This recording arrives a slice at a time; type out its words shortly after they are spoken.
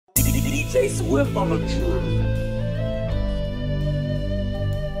Chase Whip on the truth.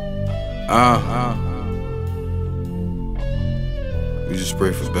 We just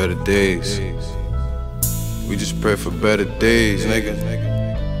pray for better days. We just pray for better days, nigga.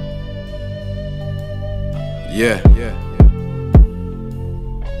 Yeah.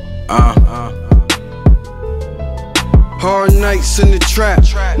 Hard nights in the trap,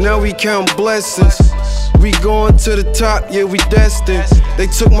 now we count blessings. We going to the top, yeah, we destined. They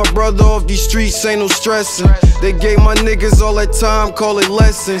took my brother off these streets, ain't no stressing. They gave my niggas all that time, call it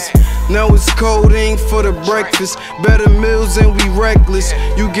lessons. Now it's codeine for the breakfast, better meals and we reckless.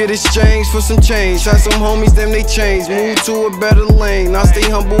 You get exchanged for some change, had some homies, then they change. Move to a better lane, I stay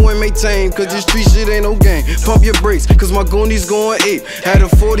humble and maintain, cause this street shit ain't no game. Pump your brakes, cause my goonies going 8. Had a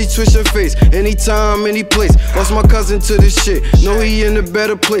 40 twist your face, anytime, any place. Lost my cousin to this shit, know he in a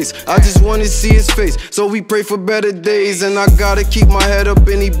better place. I just wanna see his face, so we pray for better days. And I gotta keep my head up,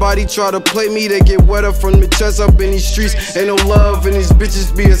 anybody try to play me, they get wetter from the chest up in these streets. Ain't no love and these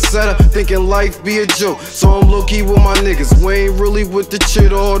bitches be a setup, thinking life be a joke. So I'm low-key with my niggas, we ain't really with the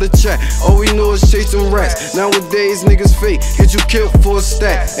chit or the chat. All we know is chasing rats, nowadays niggas fake, get you killed for a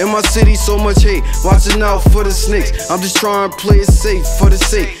stack. In my city so much hate, watching out for the snakes. I'm just trying to play it safe for the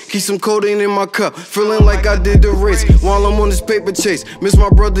sake. Keep some codeine in my cup, feeling like I did the race while I'm on this paper chase. Miss my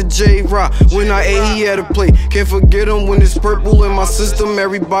brother J-Rock, when I ate he had a plate. Can't forget him when it's purple in my system.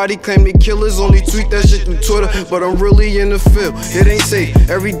 Everybody claim they killers, only tweet that shit through Twitter. But I'm really in the field, it ain't safe.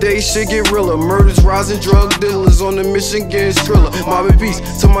 Every day shit get realer, murders rising, drug dealers on the mission getting thriller. Mobbing peace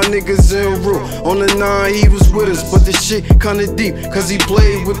to my niggas in Rue. On the 9 he was with us, but the shit kinda deep, cause he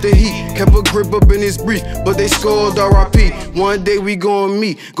played with the heat. Kept a grip up in his brief, but they scored R.I.P. One day we gon'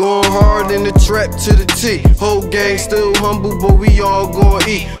 meet, going hard in the trap to the T. Whole gang still humble, but we all gon'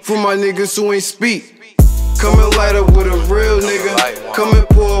 eat. For my niggas who ain't speak. Coming light up with a real nigga, coming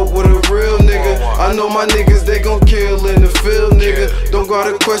pour with a real nigga. I know my niggas, they gon' kill in the field, nigga. Don't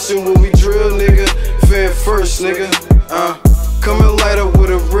gotta question when we drill, nigga. Fan first, nigga. Coming light up with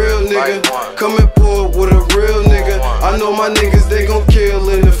a real nigga, coming pour with a real nigga. I know my niggas, they gon' kill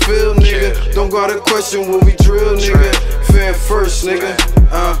in the field, nigga. Don't gotta question when we drill, nigga. Fan first, nigga.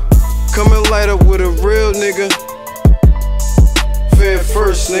 Coming light up with a real nigga. Fan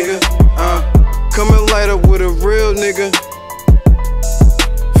first, nigga. Coming light up with a real nigga.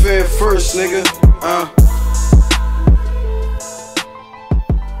 Fan first, nigga.